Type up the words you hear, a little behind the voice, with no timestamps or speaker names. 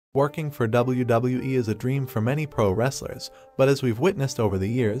Working for WWE is a dream for many pro wrestlers, but as we've witnessed over the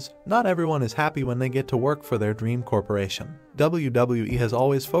years, not everyone is happy when they get to work for their dream corporation. WWE has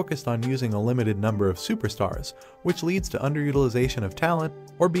always focused on using a limited number of superstars, which leads to underutilization of talent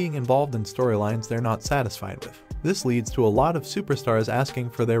or being involved in storylines they're not satisfied with. This leads to a lot of superstars asking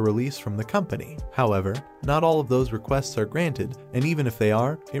for their release from the company. However, not all of those requests are granted, and even if they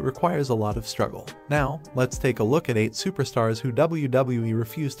are, it requires a lot of struggle. Now, let's take a look at 8 superstars who WWE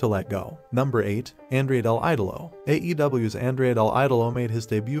refused to let go. Number 8. Andrade El Idolo. AEW's Andrade El Idolo made his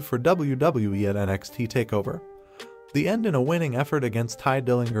debut for WWE at NXT TakeOver, the end in a winning effort against Ty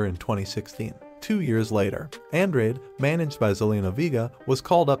Dillinger in 2016. 2 years later, Andrade, managed by Zelina Vega, was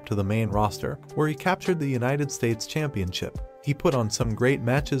called up to the main roster, where he captured the United States Championship. He put on some great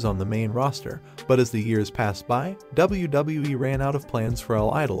matches on the main roster, but as the years passed by, WWE ran out of plans for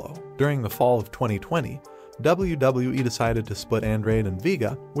El Idolo. During the fall of 2020, WWE decided to split Andrade and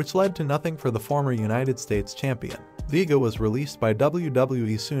Vega, which led to nothing for the former United States champion. Vega was released by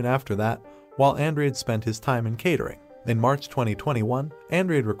WWE soon after that, while Andrade spent his time in catering. In March 2021,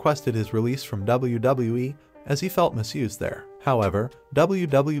 Andrade requested his release from WWE as he felt misused there. However,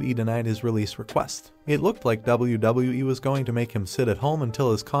 WWE denied his release request. It looked like WWE was going to make him sit at home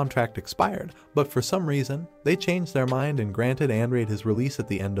until his contract expired, but for some reason, they changed their mind and granted Andrade his release at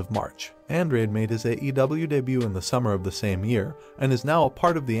the end of March. Andrade made his AEW debut in the summer of the same year, and is now a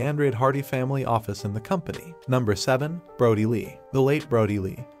part of the Andrade Hardy family office in the company. Number 7. Brody Lee. The late Brody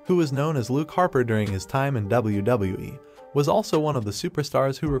Lee, who was known as Luke Harper during his time in WWE, was also one of the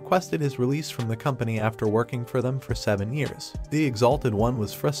superstars who requested his release from the company after working for them for 7 years. The Exalted One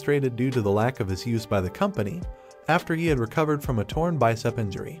was frustrated due to the lack of his use by the company after he had recovered from a torn bicep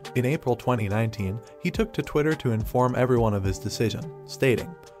injury. In April 2019, he took to Twitter to inform everyone of his decision,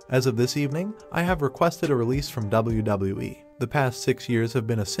 stating, "As of this evening, I have requested a release from WWE. The past 6 years have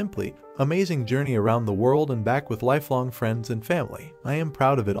been a simply amazing journey around the world and back with lifelong friends and family. I am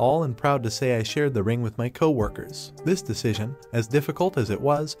proud of it all and proud to say I shared the ring with my co-workers. This decision, as difficult as it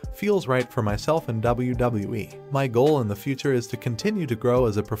was, feels right for myself and WWE. My goal in the future is to continue to grow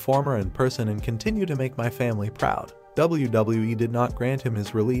as a performer and person and continue to make my family proud." WWE did not grant him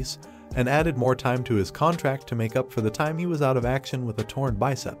his release and added more time to his contract to make up for the time he was out of action with a torn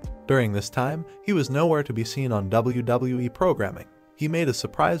bicep. During this time, he was nowhere to be seen on WWE programming. He made a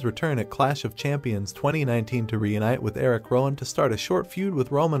surprise return at Clash of Champions 2019 to reunite with Eric Rowan to start a short feud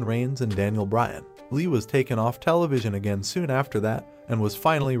with Roman Reigns and Daniel Bryan. Lee was taken off television again soon after that and was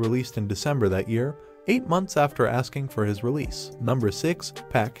finally released in December that year, 8 months after asking for his release. Number 6.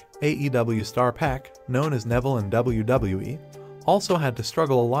 Pac. AEW star Pac, known as Neville in WWE, also had to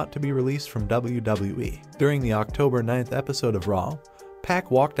struggle a lot to be released from WWE. During the October 9th episode of Raw,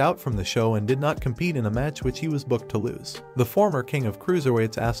 Pac walked out from the show and did not compete in a match which he was booked to lose. The former King of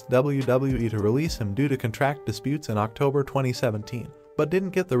Cruiserweights asked WWE to release him due to contract disputes in October 2017, but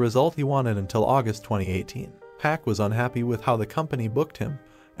didn't get the result he wanted until August 2018. Pac was unhappy with how the company booked him,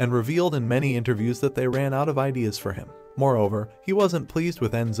 and revealed in many interviews that they ran out of ideas for him. Moreover, he wasn't pleased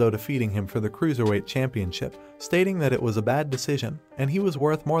with Enzo defeating him for the Cruiserweight Championship, stating that it was a bad decision, and he was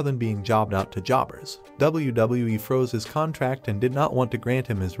worth more than being jobbed out to jobbers. WWE froze his contract and did not want to grant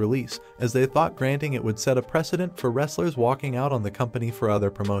him his release, as they thought granting it would set a precedent for wrestlers walking out on the company for other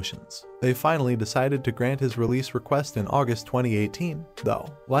promotions. They finally decided to grant his release request in August 2018, though.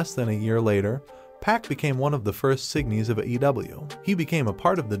 Less than a year later, Pac became one of the first signees of AEW. He became a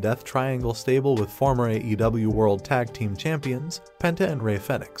part of the Death Triangle stable with former AEW World Tag Team Champions Penta and Rey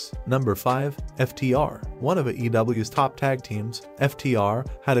Fenix. Number 5. FTR. One of AEW's top tag teams, FTR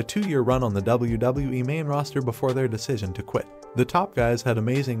had a 2-year run on the WWE main roster before their decision to quit. The top guys had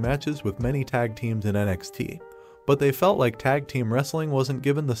amazing matches with many tag teams in NXT, but they felt like tag team wrestling wasn't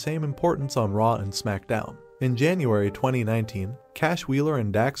given the same importance on Raw and SmackDown. In January 2019, Cash Wheeler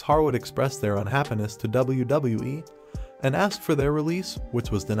and Dax Harwood expressed their unhappiness to WWE and asked for their release,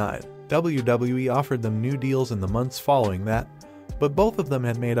 which was denied. WWE offered them new deals in the months following that, but both of them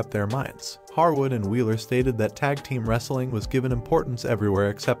had made up their minds. Harwood and Wheeler stated that tag team wrestling was given importance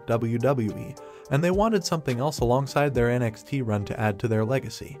everywhere except WWE, and they wanted something else alongside their NXT run to add to their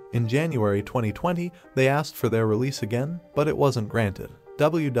legacy. In January 2020, they asked for their release again, but it wasn't granted.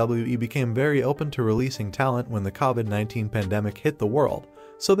 WWE became very open to releasing talent when the COVID-19 pandemic hit the world,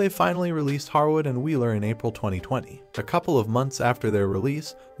 so they finally released Harwood and Wheeler in April 2020. A couple of months after their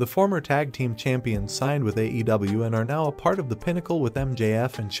release, the former tag team champions signed with AEW and are now a part of the Pinnacle with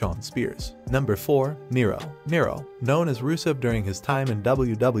MJF and Shawn Spears. Number 4. Miro. Miro, known as Rusev during his time in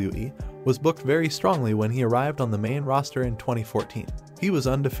WWE, was booked very strongly when he arrived on the main roster in 2014. He was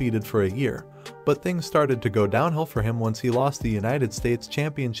undefeated for a year, but things started to go downhill for him once he lost the United States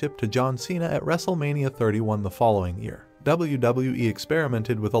Championship to John Cena at WrestleMania 31 the following year. WWE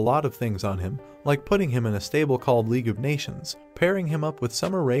experimented with a lot of things on him, like putting him in a stable called League of Nations, pairing him up with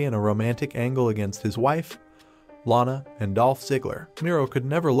Summer Rae in a romantic angle against his wife, Lana, and Dolph Ziggler. Miro could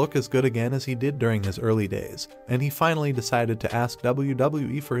never look as good again as he did during his early days, and he finally decided to ask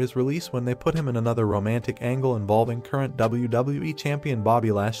WWE for his release when they put him in another romantic angle involving current WWE champion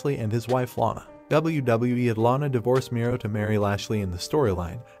Bobby Lashley and his wife Lana. WWE had Lana divorce Miro to marry Lashley in the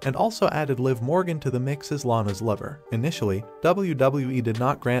storyline, and also added Liv Morgan to the mix as Lana's lover. Initially, WWE did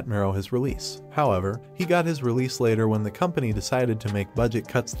not grant Miro his release. However, he got his release later when the company decided to make budget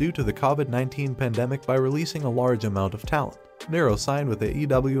cuts due to the COVID-19 pandemic by releasing a large amount of talent. Miro signed with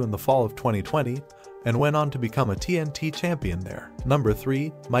AEW in the fall of 2020, and went on to become a TNT champion there. Number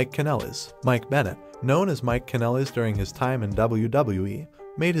 3. Mike Kanellis. Mike Bennett, known as Mike Kanellis during his time in WWE,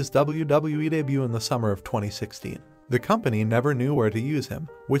 made his WWE debut in the summer of 2016. The company never knew where to use him,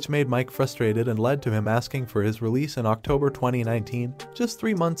 which made Mike frustrated and led to him asking for his release in October 2019, just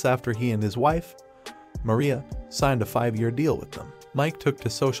 3 months after he and his wife, Maria, signed a 5-year deal with them. Mike took to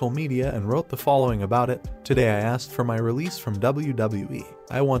social media and wrote the following about it: "Today I asked for my release from WWE.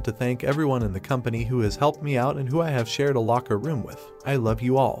 I want to thank everyone in the company who has helped me out and who I have shared a locker room with. I love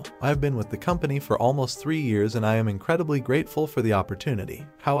you all. I've been with the company for almost 3 years and I am incredibly grateful for the opportunity.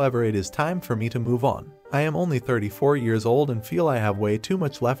 However, it is time for me to move on. I am only 34 years old and feel I have way too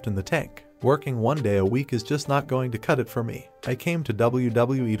much left in the tank. Working 1 day a week is just not going to cut it for me. I came to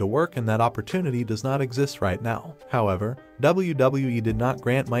WWE to work and that opportunity does not exist right now." However, WWE did not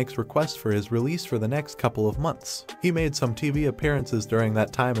grant Mike's request for his release for the next couple of months. He made some TV appearances during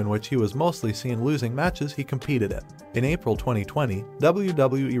that time in which he was mostly seen losing matches he competed in. In April 2020,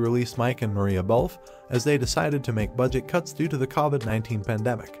 WWE released Mike and Maria both, as they decided to make budget cuts due to the COVID-19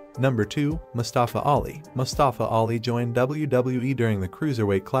 pandemic. Number 2. Mustafa Ali. Mustafa Ali joined WWE during the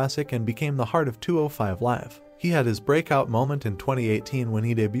Cruiserweight Classic and became the heart of 205 Live. He had his breakout moment in 2018 when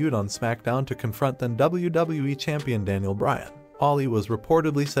he debuted on SmackDown to confront then WWE Champion Daniel Bryan. Ali was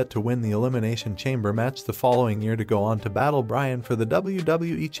reportedly set to win the Elimination Chamber match the following year to go on to battle Bryan for the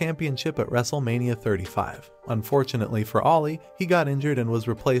WWE Championship at WrestleMania 35. Unfortunately for Ali, he got injured and was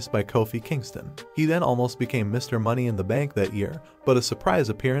replaced by Kofi Kingston. He then almost became Mr. Money in the Bank that year, but a surprise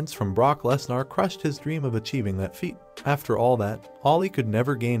appearance from Brock Lesnar crushed his dream of achieving that feat. After all that, Ali could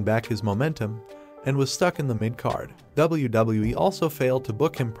never gain back his momentum and was stuck in the mid-card. WWE also failed to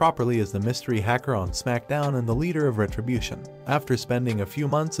book him properly as the mystery hacker on SmackDown and the leader of Retribution. After spending a few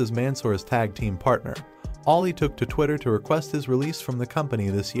months as Mansoor's tag team partner, Ali took to Twitter to request his release from the company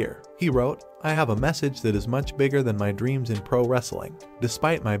this year. He wrote, "I have a message that is much bigger than my dreams in pro wrestling.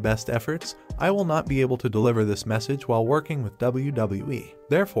 Despite my best efforts, I will not be able to deliver this message while working with WWE.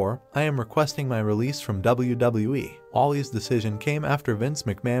 Therefore, I am requesting my release from WWE." Ali's decision came after Vince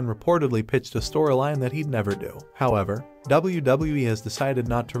McMahon reportedly pitched a storyline that he'd never do. However, WWE has decided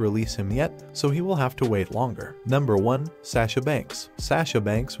not to release him yet, so he will have to wait longer. Number 1. Sasha Banks. Sasha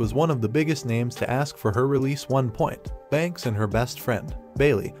Banks was one of the biggest names to ask for her release one point. Banks and her best friend,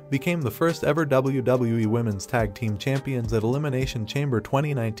 Bayley, became the first ever WWE Women's Tag Team Champions at Elimination Chamber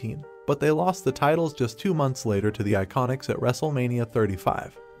 2019, but they lost the titles just 2 months later to the Iconics at WrestleMania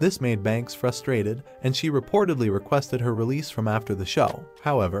 35. This made Banks frustrated, and she reportedly requested her release from after the show.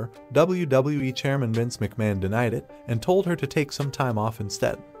 However, WWE Chairman Vince McMahon denied it and told her to take some time off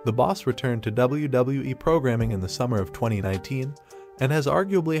instead. The boss returned to WWE programming in the summer of 2019, and has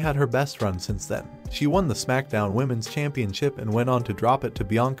arguably had her best run since then. She won the SmackDown Women's Championship and went on to drop it to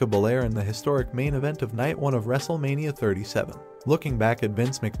Bianca Belair in the historic main event of Night 1 of WrestleMania 37. Looking back at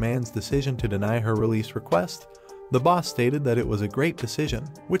Vince McMahon's decision to deny her release request, the boss stated that it was a great decision,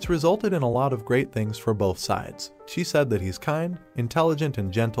 which resulted in a lot of great things for both sides. She said that he's kind, intelligent,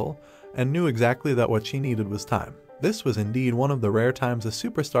 and gentle, and knew exactly that what she needed was time. This was indeed one of the rare times a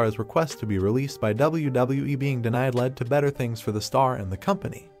superstar's request to be released by WWE being denied led to better things for the star and the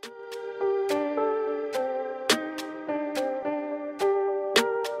company.